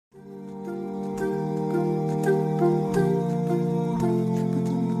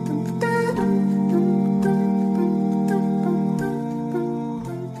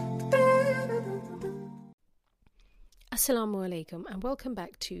Assalamu alaikum and welcome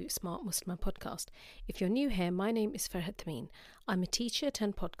back to Smart Muslimah podcast. If you're new here, my name is Farhat Tameen. I'm a teacher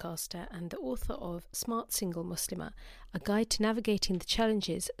turned podcaster and the author of Smart Single Muslimah, a guide to navigating the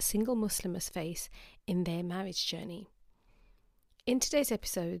challenges single Muslims face in their marriage journey. In today's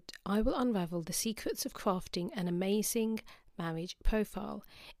episode, I will unravel the secrets of crafting an amazing marriage profile.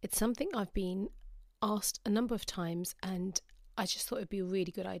 It's something I've been asked a number of times and I just thought it'd be a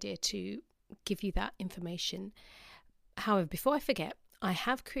really good idea to give you that information. However, before I forget, I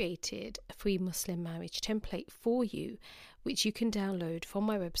have created a free Muslim marriage template for you, which you can download from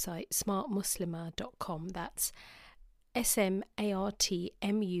my website, smartmuslimah.com. That's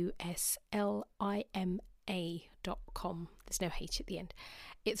smartmuslimah.com. There's no H at the end.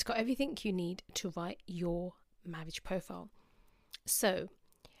 It's got everything you need to write your marriage profile. So,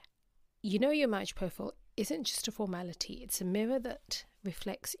 you know your marriage profile isn't just a formality. It's a mirror that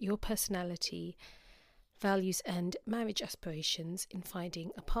reflects your personality, values and marriage aspirations in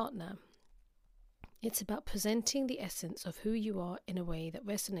finding a partner. It's about presenting the essence of who you are in a way that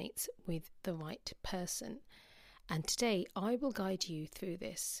resonates with the right person. And today I will guide you through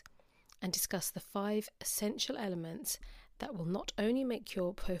this and discuss the 5 essential elements that will not only make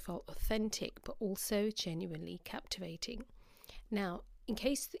your profile authentic but also genuinely captivating. Now, in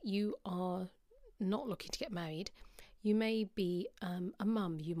case that you are not looking to get married, you may be a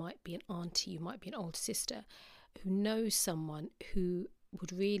mum, you might be an auntie, you might be an older sister who knows someone who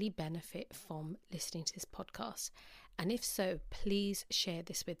would really benefit from listening to this podcast. And if so, please share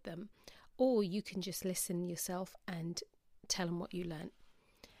this with them. Or you can just listen yourself and tell them what you learned.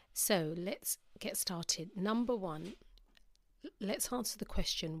 So let's get started. Number 1, let's answer the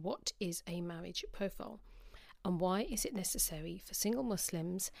question, what is a marriage profile? And why is it necessary for single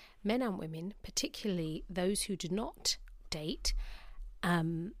Muslims, men and women, particularly those who do not date,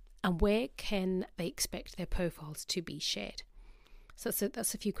 and where can they expect their profiles to be shared? So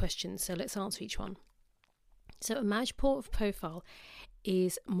that's a few questions, so let's answer each one. So a marriage profile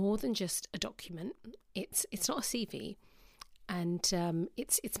is more than just a document. It's not a CV, and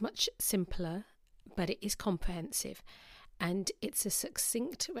it's much simpler, but it is comprehensive, and it's a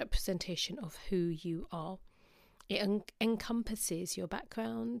succinct representation of who you are. It encompasses your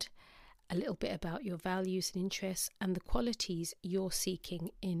background, a little bit about your values and interests, and the qualities you're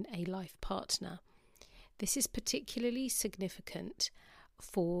seeking in a life partner. This is particularly significant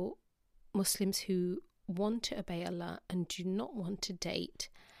for Muslims who want to obey Allah and do not want to date,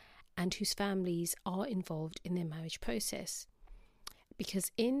 and whose families are involved in their marriage process.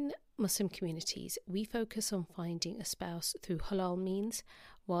 Because in Muslim communities, we focus on finding a spouse through halal means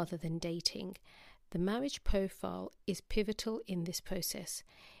rather than dating. The marriage profile is pivotal in this process,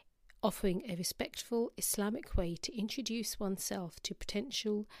 offering a respectful Islamic way to introduce oneself to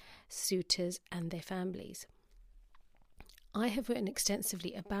potential suitors and their families. I have written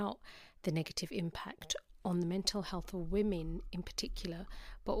extensively about the negative impact on the mental health of women in particular,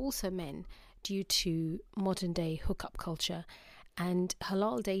 but also men, due to modern day hookup culture and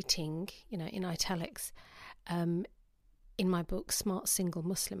halal dating, in italics, in my book, Smart Single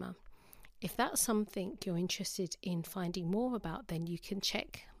Muslimah. If that's something you're interested in finding more about, then you can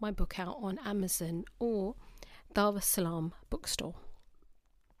check my book out on Amazon or Dar es Salaam bookstore.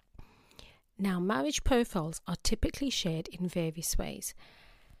 Now, marriage profiles are typically shared in various ways.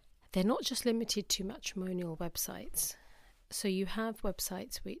 They're not just limited to matrimonial websites. So you have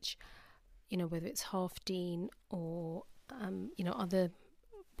websites which, whether it's Half Deen or, other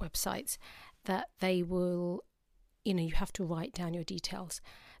websites that they will, you have to write down your details.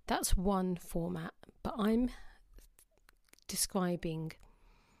 That's one format, but I'm describing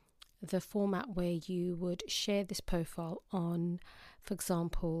the format where you would share this profile on, for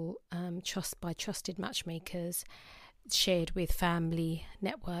example, by trusted matchmakers, shared with family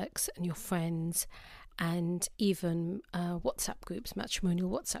networks and your friends, and even WhatsApp groups, matrimonial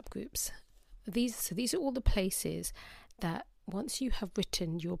WhatsApp groups. These are all the places that once you have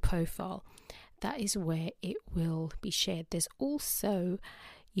written your profile, that is where it will be shared. There's also,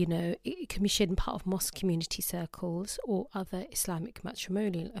 it can be shared in part of mosque community circles or other Islamic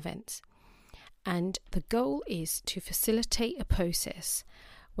matrimonial events. And the goal is to facilitate a process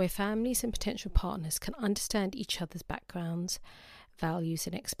where families and potential partners can understand each other's backgrounds, values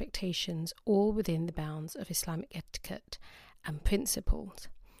and expectations, all within the bounds of Islamic etiquette and principles.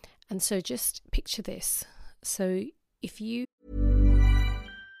 And so just picture this. So if you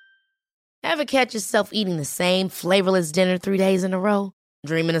ever catch yourself eating the same flavorless dinner 3 days in a row?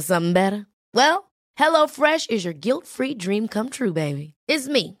 Dreaming of something better? Well, HelloFresh is your guilt-free dream come true, baby. It's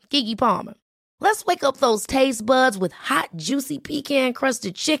me, Keke Palmer. Let's wake up those taste buds with hot, juicy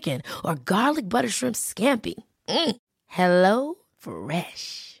pecan-crusted chicken or garlic butter shrimp scampi. Hello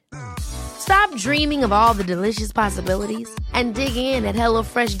Fresh. Stop dreaming of all the delicious possibilities and dig in at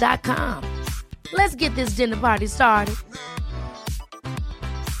HelloFresh.com. Let's get this dinner party started.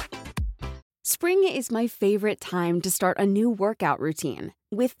 Spring is my favorite time to start a new workout routine.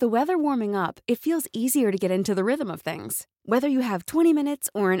 With the weather warming up, it feels easier to get into the rhythm of things. Whether you have 20 minutes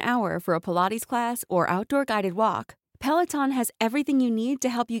or an hour for a Pilates class or outdoor guided walk, Peloton has everything you need to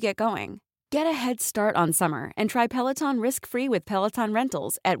help you get going. Get a head start on summer and try Peloton risk-free with Peloton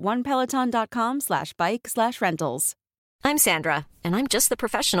Rentals at onepeloton.com/bike/rentals. I'm Sandra, and I'm just the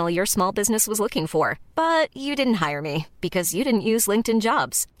professional your small business was looking for. But you didn't hire me because you didn't use LinkedIn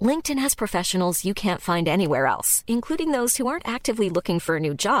Jobs. LinkedIn has professionals you can't find anywhere else, including those who aren't actively looking for a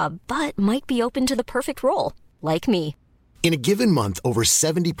new job, but might be open to the perfect role, like me. In a given month, over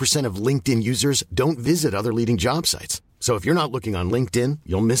 70% of LinkedIn users don't visit other leading job sites. So if you're not looking on LinkedIn,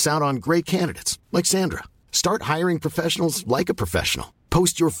 you'll miss out on great candidates like Sandra. Start hiring professionals like a professional.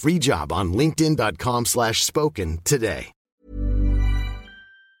 Post your free job on linkedin.com/spoken today.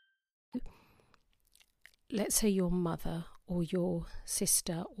 Let's say your mother or your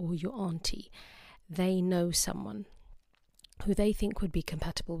sister or your auntie, they know someone who they think would be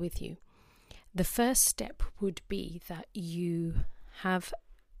compatible with you. The first step would be that you have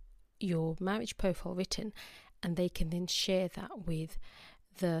your marriage profile written, and they can then share that with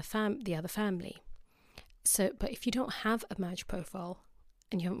the other family. So, but if you don't have a marriage profile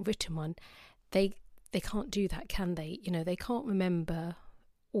and you haven't written one, they can't do that, can they? You know, they can't remember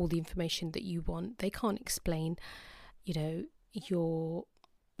all the information that you want. They can't explain, you know, your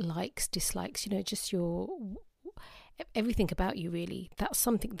likes, dislikes, you know, just everything about you, really. That's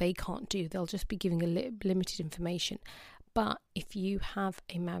something they can't do. They'll just be giving a limited information. But if you have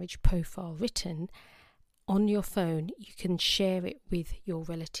a marriage profile written on your phone, you can share it with your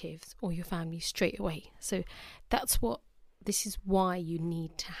relatives or your family straight away. So this is why you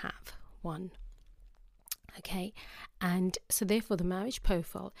need to have one. Okay, and so therefore the marriage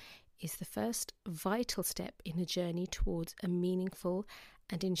profile is the first vital step in a journey towards a meaningful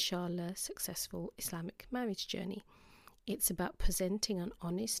and inshallah successful Islamic marriage journey. It's about presenting an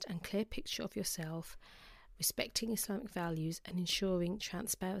honest and clear picture of yourself, respecting Islamic values, and ensuring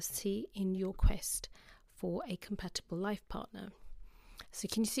transparency in your quest for a compatible life partner. So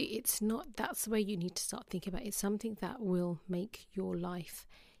can you see, that's the way you need to start thinking about it. It's something that will make your life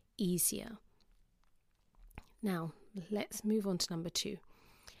easier. Now, let's move on to number 2.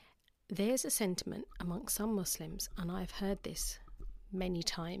 There's a sentiment amongst some Muslims, and I've heard this many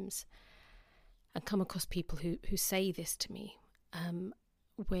times and come across people who say this to me,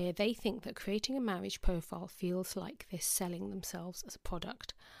 where they think that creating a marriage profile feels like they're selling themselves as a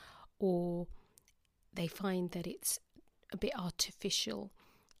product, or they find that it's a bit artificial,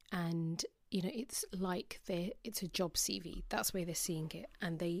 and you know, it's like it's a job CV. That's where they're seeing it,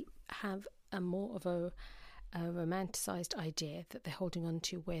 and they have a more of a romanticized idea that they're holding on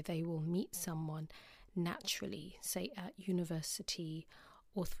to, where they will meet someone naturally, say at university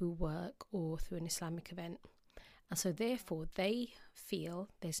or through work or through an Islamic event. And so therefore they feel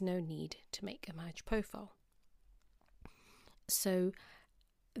there's no need to make a marriage profile. So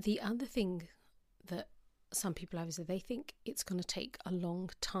the other thing that some people have is that they think it's going to take a long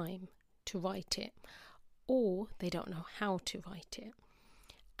time to write it, or they don't know how to write it.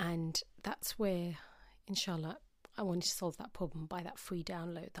 And that's where, inshallah, I wanted to solve that problem by that free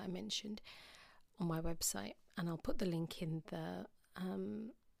download that I mentioned on my website, and I'll put the link in the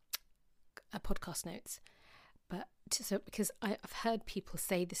podcast notes. But because I've heard people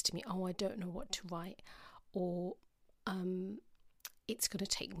say this to me, oh, I don't know what to write, or it's going to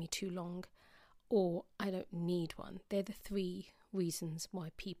take me too long, or I don't need one. They're the 3 reasons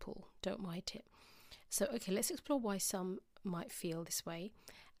why people don't write it. So, okay, let's explore why some might feel this way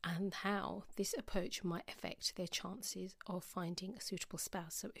and how this approach might affect their chances of finding a suitable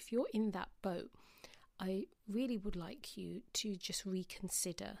spouse. So if you're in that boat, I really would like you to just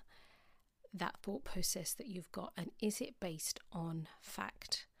reconsider that thought process that you've got, and is it based on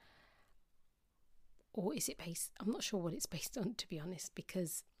fact, or is it based, I'm not sure what it's based on, to be honest,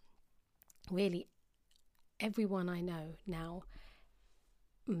 because really everyone I know now,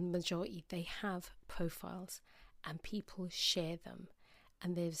 majority, they have profiles and people share them,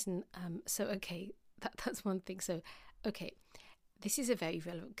 and there's so okay, that's one thing. So okay, this is a very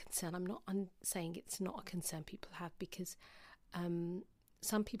relevant concern. I'm saying it's not a concern people have, because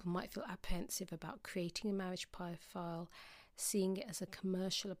some people might feel apprehensive about creating a marriage profile, seeing it as a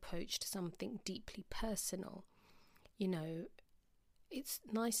commercial approach to something deeply personal. You know, it's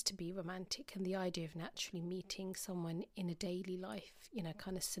nice to be romantic, and the idea of naturally meeting someone in a daily life, you know,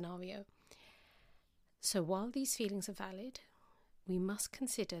 kind of scenario. So while these feelings are valid, we must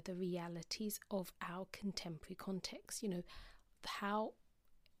consider the realities of our contemporary context. You know, how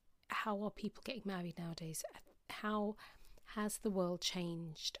are people getting married nowadays? How has the world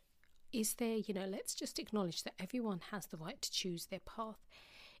changed? Is there, let's just acknowledge that everyone has the right to choose their path.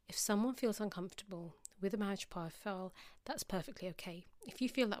 If someone feels uncomfortable with a marriage profile, that's perfectly okay. If you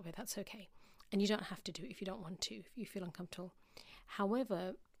feel that way, that's okay. And you don't have to do it if you don't want to, if you feel uncomfortable.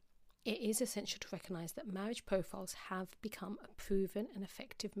 However, it is essential to recognise that marriage profiles have become a proven and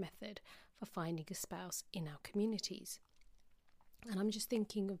effective method for finding a spouse in our communities. And I'm just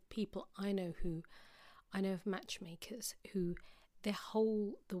thinking of people I know of matchmakers who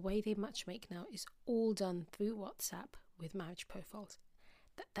the way they matchmake now is all done through WhatsApp with marriage profiles.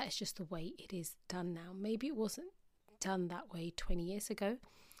 That's just the way it is done now. Maybe it wasn't done that way 20 years ago,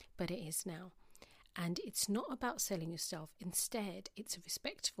 but it is now. And it's not about selling yourself. Instead, it's a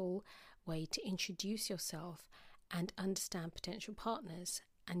respectful way to introduce yourself and understand potential partners.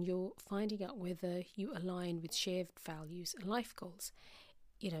 And you're finding out whether you align with shared values and life goals.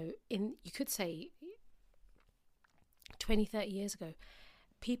 You could say 20, 30 years ago,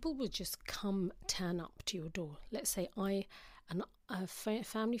 people would just turn up to your door. Let's say a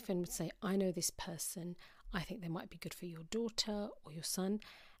family friend would say, I know this person, I think they might be good for your daughter or your son.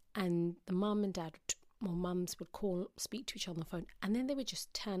 And the mum and dad or mums would speak to each other on the phone, and then they would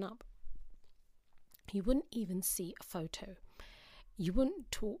just turn up. You wouldn't even see a photo. You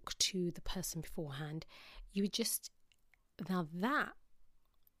wouldn't talk to the person beforehand. You would just,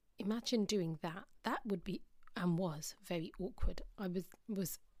 imagine doing that. That would be and was very awkward. I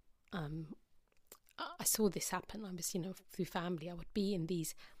saw this happen. I was, through family. I would be in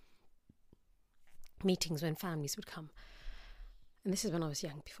these meetings when families would come. And this is when I was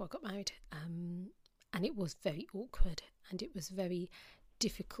young, before I got married. And it was very awkward, and it was very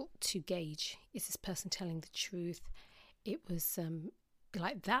difficult to gauge, is this person telling the truth? It was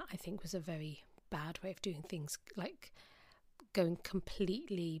like that, I think, was a very bad way of doing things, like going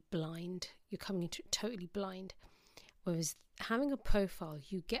completely blind. You're coming into it totally blind. Whereas having a profile,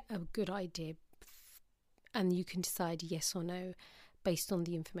 you get a good idea and you can decide yes or no based on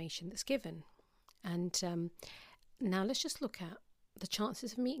the information that's given. And now let's just look at the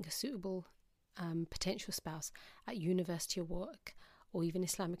chances of meeting a suitable potential spouse at university or work or even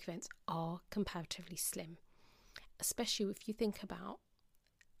Islamic events are comparatively slim, especially if you think about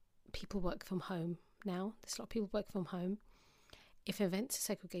people work from home now. There's a lot of people work from home. If events are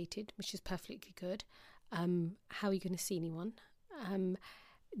segregated, which is perfectly good, how are you going to see anyone?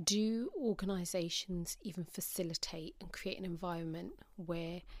 Do organisations even facilitate and create an environment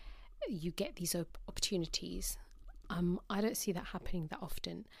where you get these opportunities? I don't see that happening that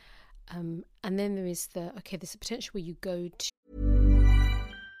often. And then there is there's a potential where you go to...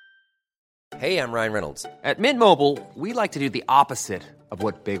 Hey, I'm Ryan Reynolds. At Mint Mobile, we like to do the opposite of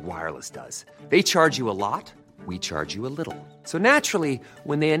what Big Wireless does. They charge you a lot, we charge you a little. So naturally,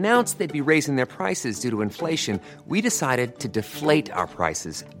 when they announced they'd be raising their prices due to inflation, we decided to deflate our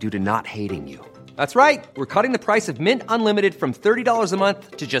prices due to not hating you. That's right. We're cutting the price of Mint Unlimited from $30 a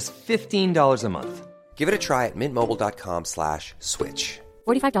month to just $15 a month. Give it a try at mintmobile.com/switch.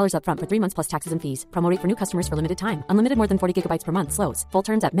 $45 up front for 3 months plus taxes and fees. Promo rate for new customers for limited time. Unlimited more than 40 gigabytes per month. Slows full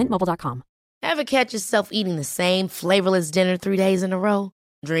terms at mintmobile.com. Ever catch yourself eating the same flavorless dinner 3 days in a row?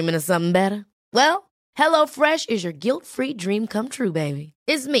 Dreaming of something better? Well, HelloFresh is your guilt-free dream come true, baby.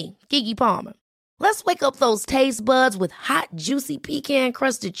 It's me, Keke Palmer. Let's wake up those taste buds with hot, juicy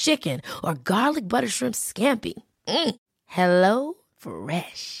pecan-crusted chicken or garlic butter shrimp scampi. Hello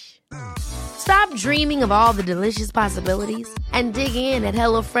Fresh. Stop dreaming of all the delicious possibilities and dig in at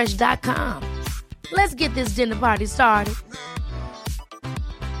HelloFresh.com. Let's get this dinner party started.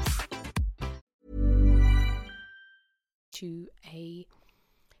 To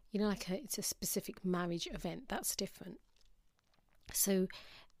it's a specific marriage event, that's different. So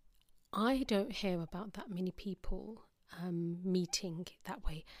I don't hear about that many people meeting that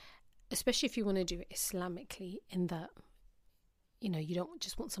way, especially if you want to do it Islamically, in that, you don't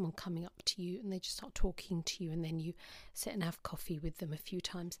just want someone coming up to you and they just start talking to you and then you sit and have coffee with them a few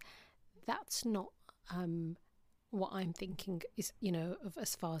times. That's not what I'm thinking is, of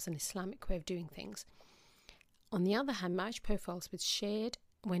as far as an Islamic way of doing things. On the other hand, marriage profiles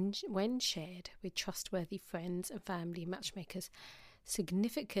when shared with trustworthy friends and family matchmakers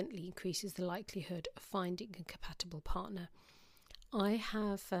significantly increases the likelihood of finding a compatible partner. I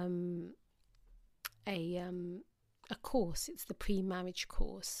have a course, it's the pre-marriage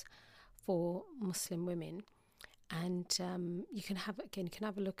course for Muslim women, and you can have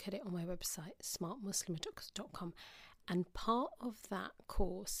a look at it on my website, smartmuslim.com, and part of that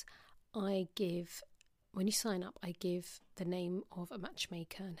course I give when you sign up, I give the name of a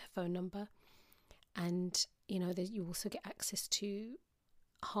matchmaker and her phone number. And, you know, you also get access to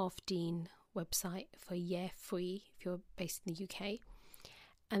Half Dean website for a year free if you're based in the UK.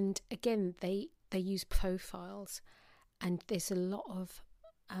 And again, they use profiles, and there's a lot of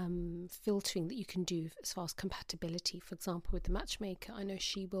filtering that you can do as far as compatibility. For example, with the matchmaker, I know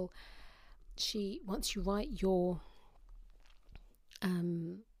once you write your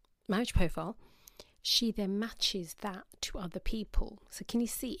marriage profile, she then matches that to other people. So can you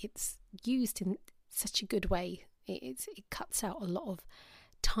see it's used in such a good way? It cuts out a lot of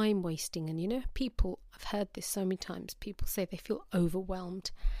time wasting. And you know, I've heard this so many times, people say they feel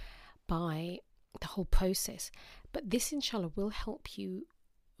overwhelmed by the whole process, but this inshallah will help you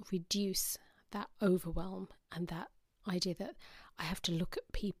reduce that overwhelm and that idea that I have to look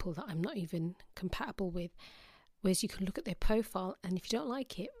at people that I'm not even compatible with. Whereas you can look at their profile, and if you don't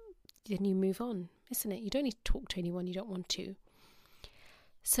like it, then you move on, isn't it? You don't need to talk to anyone you don't want to.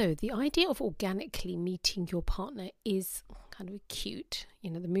 So the idea of organically meeting your partner is kind of cute. You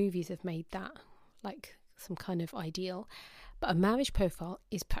know, the movies have made that like some kind of ideal. But a marriage profile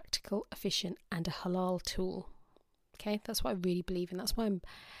is practical, efficient, and a halal tool. Okay, that's what I really believe in. That's why I'm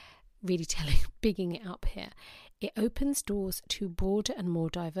really bigging it up here. It opens doors to a broader and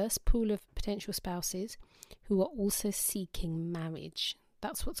more diverse pool of potential spouses who are also seeking marriage.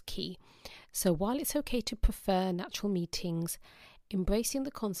 That's what's key. So while it's okay to prefer natural meetings, embracing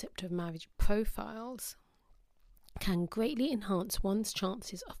the concept of marriage profiles can greatly enhance one's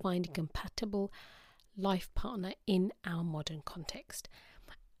chances of finding a compatible life partner in our modern context.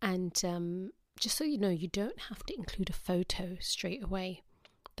 And just so you know, you don't have to include a photo straight away.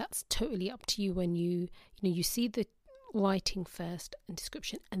 That's totally up to you. When you see the writing first and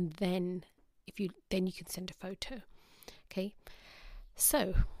description, and then you can send a photo. Okay,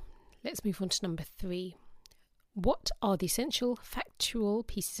 so let's move on to number 3. What are the essential factual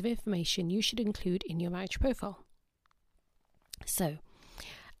pieces of information you should include in your marriage profile? So,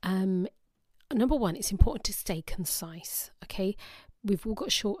 number 1, it's important to stay concise. Okay, we've all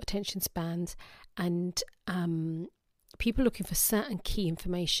got short attention spans, and people looking for certain key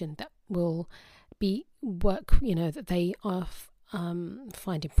information that will that they are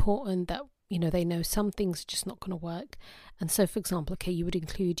find important, that they know some things are just not going to work. And so, for example, you would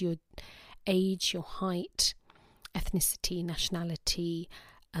include your age, your height, ethnicity, nationality,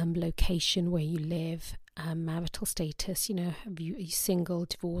 location where you live, marital status. Are you single,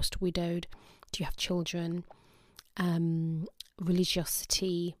 divorced, widowed? Do you have children?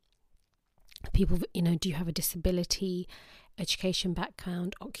 Religiosity. People, do you have a disability? Education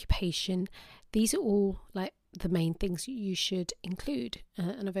background, occupation. These are all like the main things you should include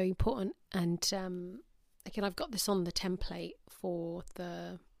and are very important. And again, I've got this on the template for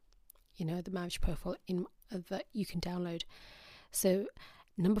the marriage profile that you can download. So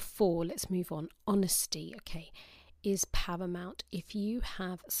number 4, let's move on. Honesty, is paramount. If you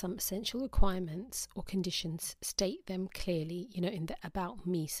have some essential requirements or conditions, state them clearly, in the About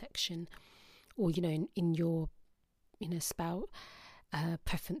Me section, or, in your, spouse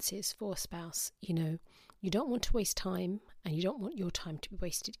preferences for a spouse. You don't want to waste time, and you don't want your time to be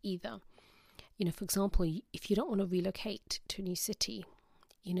wasted either. For example, if you don't want to relocate to a new city,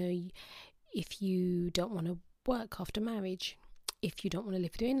 if you don't want to work after marriage, if you don't want to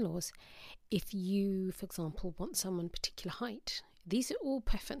live with your in-laws, if you, for example, want someone particular height, these are all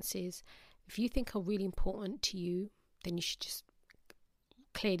preferences. If you think are really important to you, then you should just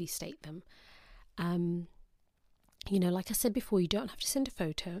clearly state them. Like I said before, you don't have to send a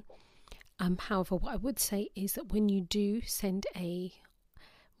photo. However, what I would say is that when you do send a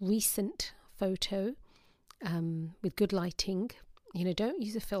recent photo with good lighting, don't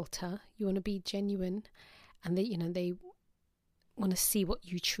use a filter. You want to be genuine, and they want to see what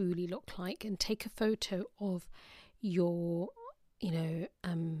you truly look like, and take a photo of your,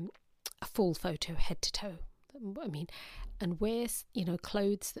 a full photo head to toe. And wear,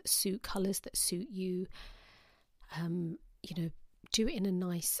 clothes that suit, colours that suit you. Do it in a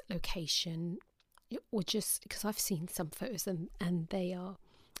nice location, or just because I've seen some photos and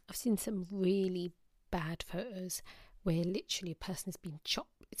I've seen some really bad photos where literally a person has been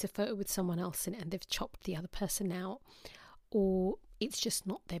chopped. It's a photo with someone else in it, and they've chopped the other person out, or it's just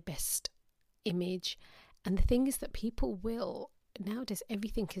not their best image. And the thing is that people will, nowadays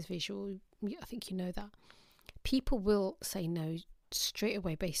everything is visual. I think you know that. People will say no straight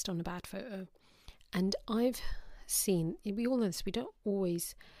away based on a bad photo. And I've seen, we all know this,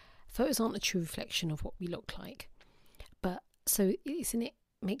 photos aren't a true reflection of what we look like. But so it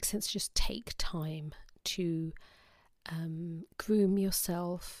makes sense to just take time to groom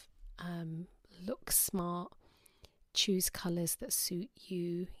yourself, look smart, choose colours that suit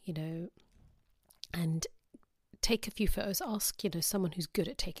you, and take a few photos. Ask, someone who's good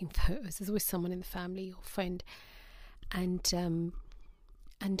at taking photos. There's always someone in the family or friend. And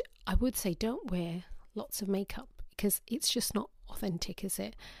I would say don't wear lots of makeup, because it's just not authentic, is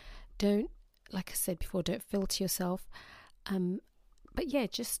it? Don't, like I said before, don't filter yourself. But yeah,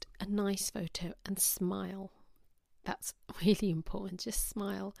 just a nice photo and smile. That's really important. Just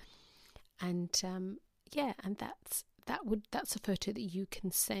smile. And and that's a photo that you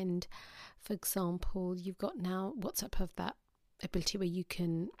can send. For example, you've got now WhatsApp have that ability where you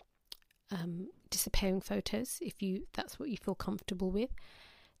can disappearing photos. If that's what you feel comfortable with,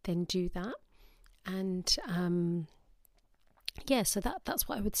 then do that. And so that's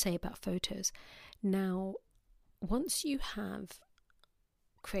what I would say about photos. Now, once you've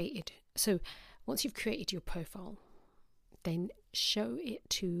created your profile, then show it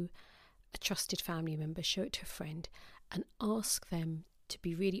to a trusted family member, show it to a friend, and ask them to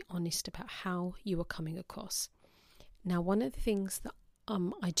be really honest about how you are coming across. Now, one of the things that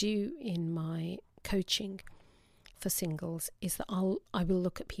I do in my coaching for singles is that I will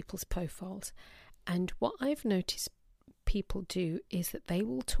look at people's profiles, and what I've noticed people do is that they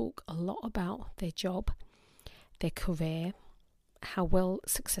will talk a lot about their job, their career, how well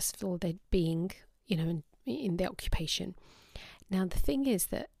successful they're being, in their occupation. Now, the thing is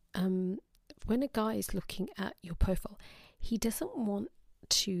that when a guy is looking at your profile, he's not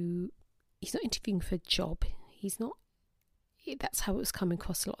interviewing for a job. That's how it was coming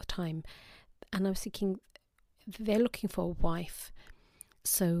across a lot of time. And I was thinking, they're looking for a wife.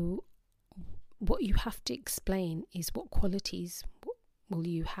 So what you have to explain is what qualities will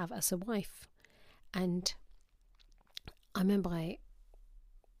you have as a wife. And I remember I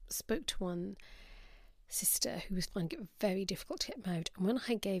spoke to one sister who was finding it very difficult to get married, and when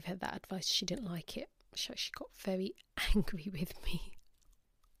I gave her that advice, she didn't like it. She got very angry with me,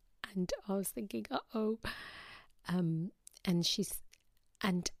 and I was thinking, and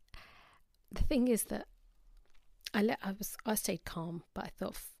the thing is that I stayed calm, but I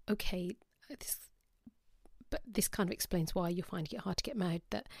thought, okay, this kind of explains why you're finding it hard to get married.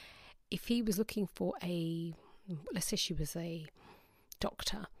 That if he was looking for let's say she was a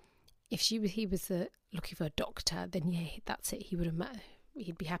doctor, if he was looking for a doctor, then yeah, that's it.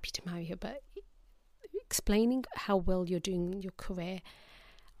 He'd be happy to marry her. But explaining how well you're doing in your career,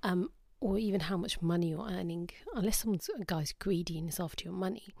 or even how much money you're earning, unless a guy's greedy and is after your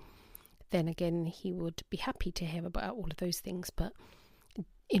money, then again he would be happy to hear about all of those things. But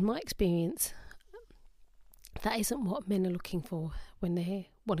in my experience, that isn't what men are looking for when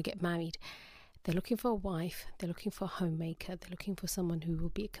they want to get married. They're looking for a wife, they're looking for a homemaker, they're looking for someone who will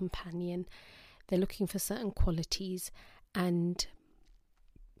be a companion, they're looking for certain qualities. And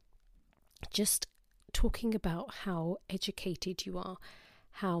just talking about how educated you are,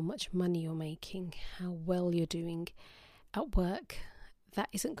 how much money you're making, how well you're doing at work, that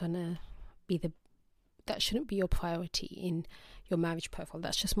shouldn't be your priority in your marriage profile.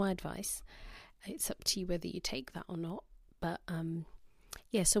 That's just my advice. It's up to you whether you take that or not. But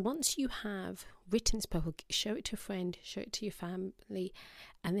so once you have written this profile, show it to a friend, show it to your family,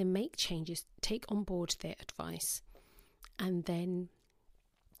 and then make changes, take on board their advice, and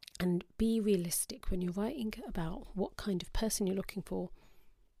be realistic when you're writing about what kind of person you're looking for.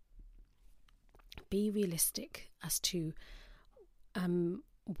 Be realistic as to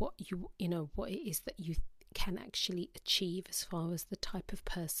what it is that you can actually achieve as far as the type of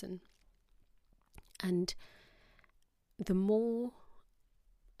person. And the more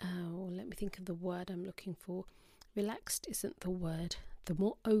let me think of the word I'm looking for. Relaxed isn't the word. The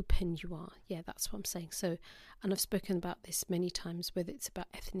more open you are. Yeah, that's what I'm saying. So, and I've spoken about this many times, whether it's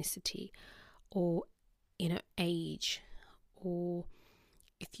about ethnicity or, age, or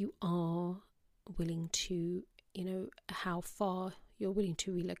if you are willing to, how far you're willing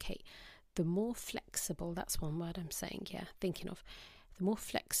to relocate. The more flexible, that's one word I'm saying, thinking of. The more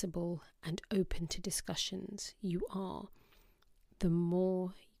flexible and open to discussions you are, the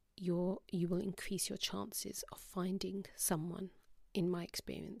more you will increase your chances of finding someone, in my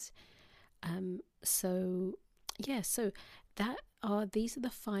experience. So these are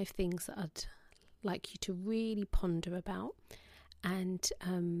the 5 things that I'd like you to really ponder about, and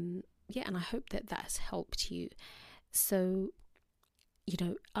and I hope that has helped you. So,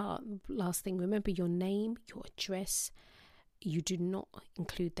 last thing, remember your name, your address. You do not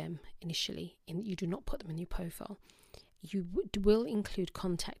include them initially, you do not put them in your profile. You will include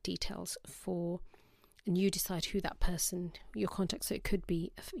contact details and you decide who that person, your contact, so it could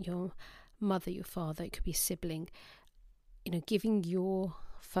be your mother, your father, it could be a sibling, giving your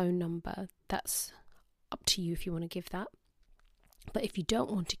phone number. That's up to you if you want to give that. But if you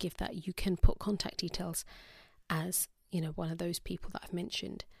don't want to give that, you can put contact details as, one of those people that I've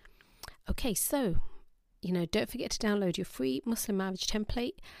mentioned. Okay, so, don't forget to download your free Muslim marriage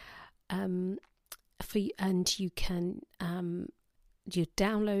template. And you can, you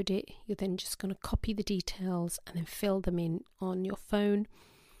download it. You're then just going to copy the details and then fill them in on your phone.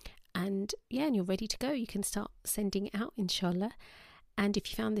 And you're ready to go. You can start sending it out, inshallah. And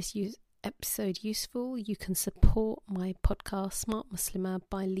if you found this episode useful, you can support my podcast Smart Muslimah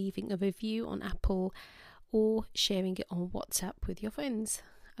by leaving a review on Apple or sharing it on WhatsApp with your friends.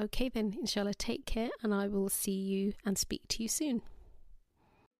 Okay then, inshallah, take care, and I will see you and speak to you soon.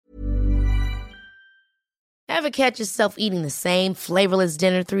 Ever catch yourself eating the same flavorless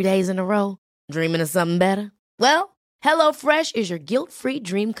dinner 3 days in a row? Dreaming of something better? Well, HelloFresh is your guilt-free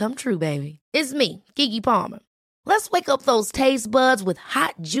dream come true, baby. It's me, Keke Palmer. Let's wake up those taste buds with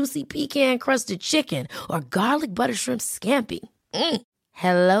hot, juicy pecan-crusted chicken or garlic butter shrimp scampi.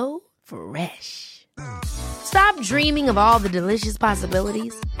 Hello Fresh. Stop dreaming of all the delicious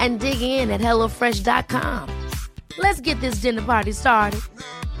possibilities and dig in at HelloFresh.com. Let's get this dinner party started.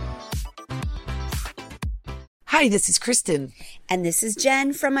 Hi, this is Kristen. And this is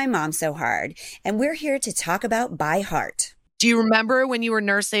Jen from My Mom So Hard. And we're here to talk about By Heart. Do you remember when you were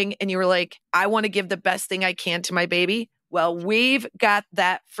nursing and you were like, I want to give the best thing I can to my baby? Well, we've got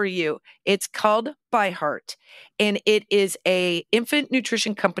that for you. It's called By Heart, and it is a infant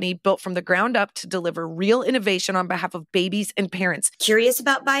nutrition company built from the ground up to deliver real innovation on behalf of babies and parents. Curious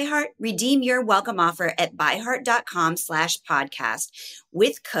about By Heart? Redeem your welcome offer at byheart.com/podcast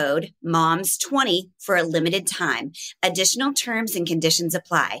with code MOMS20 for a limited time. Additional terms and conditions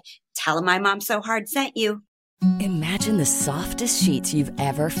apply. Tell them My Mom So Hard sent you. Imagine the softest sheets you've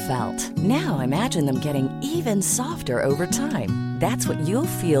ever felt. Now imagine them getting even softer over time. That's what you'll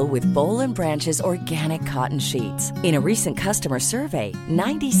feel with Boll & Branch's organic cotton sheets. In a recent customer survey,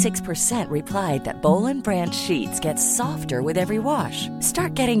 96% replied that Boll & Branch sheets get softer with every wash.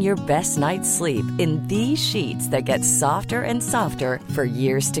 Start getting your best night's sleep in these sheets that get softer and softer for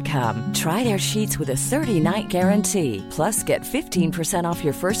years to come. Try their sheets with a 30-night guarantee. Plus, get 15% off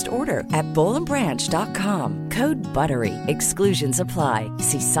your first order at bollandbranch.com. Code BUTTERY. Exclusions apply.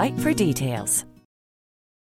 See site for details.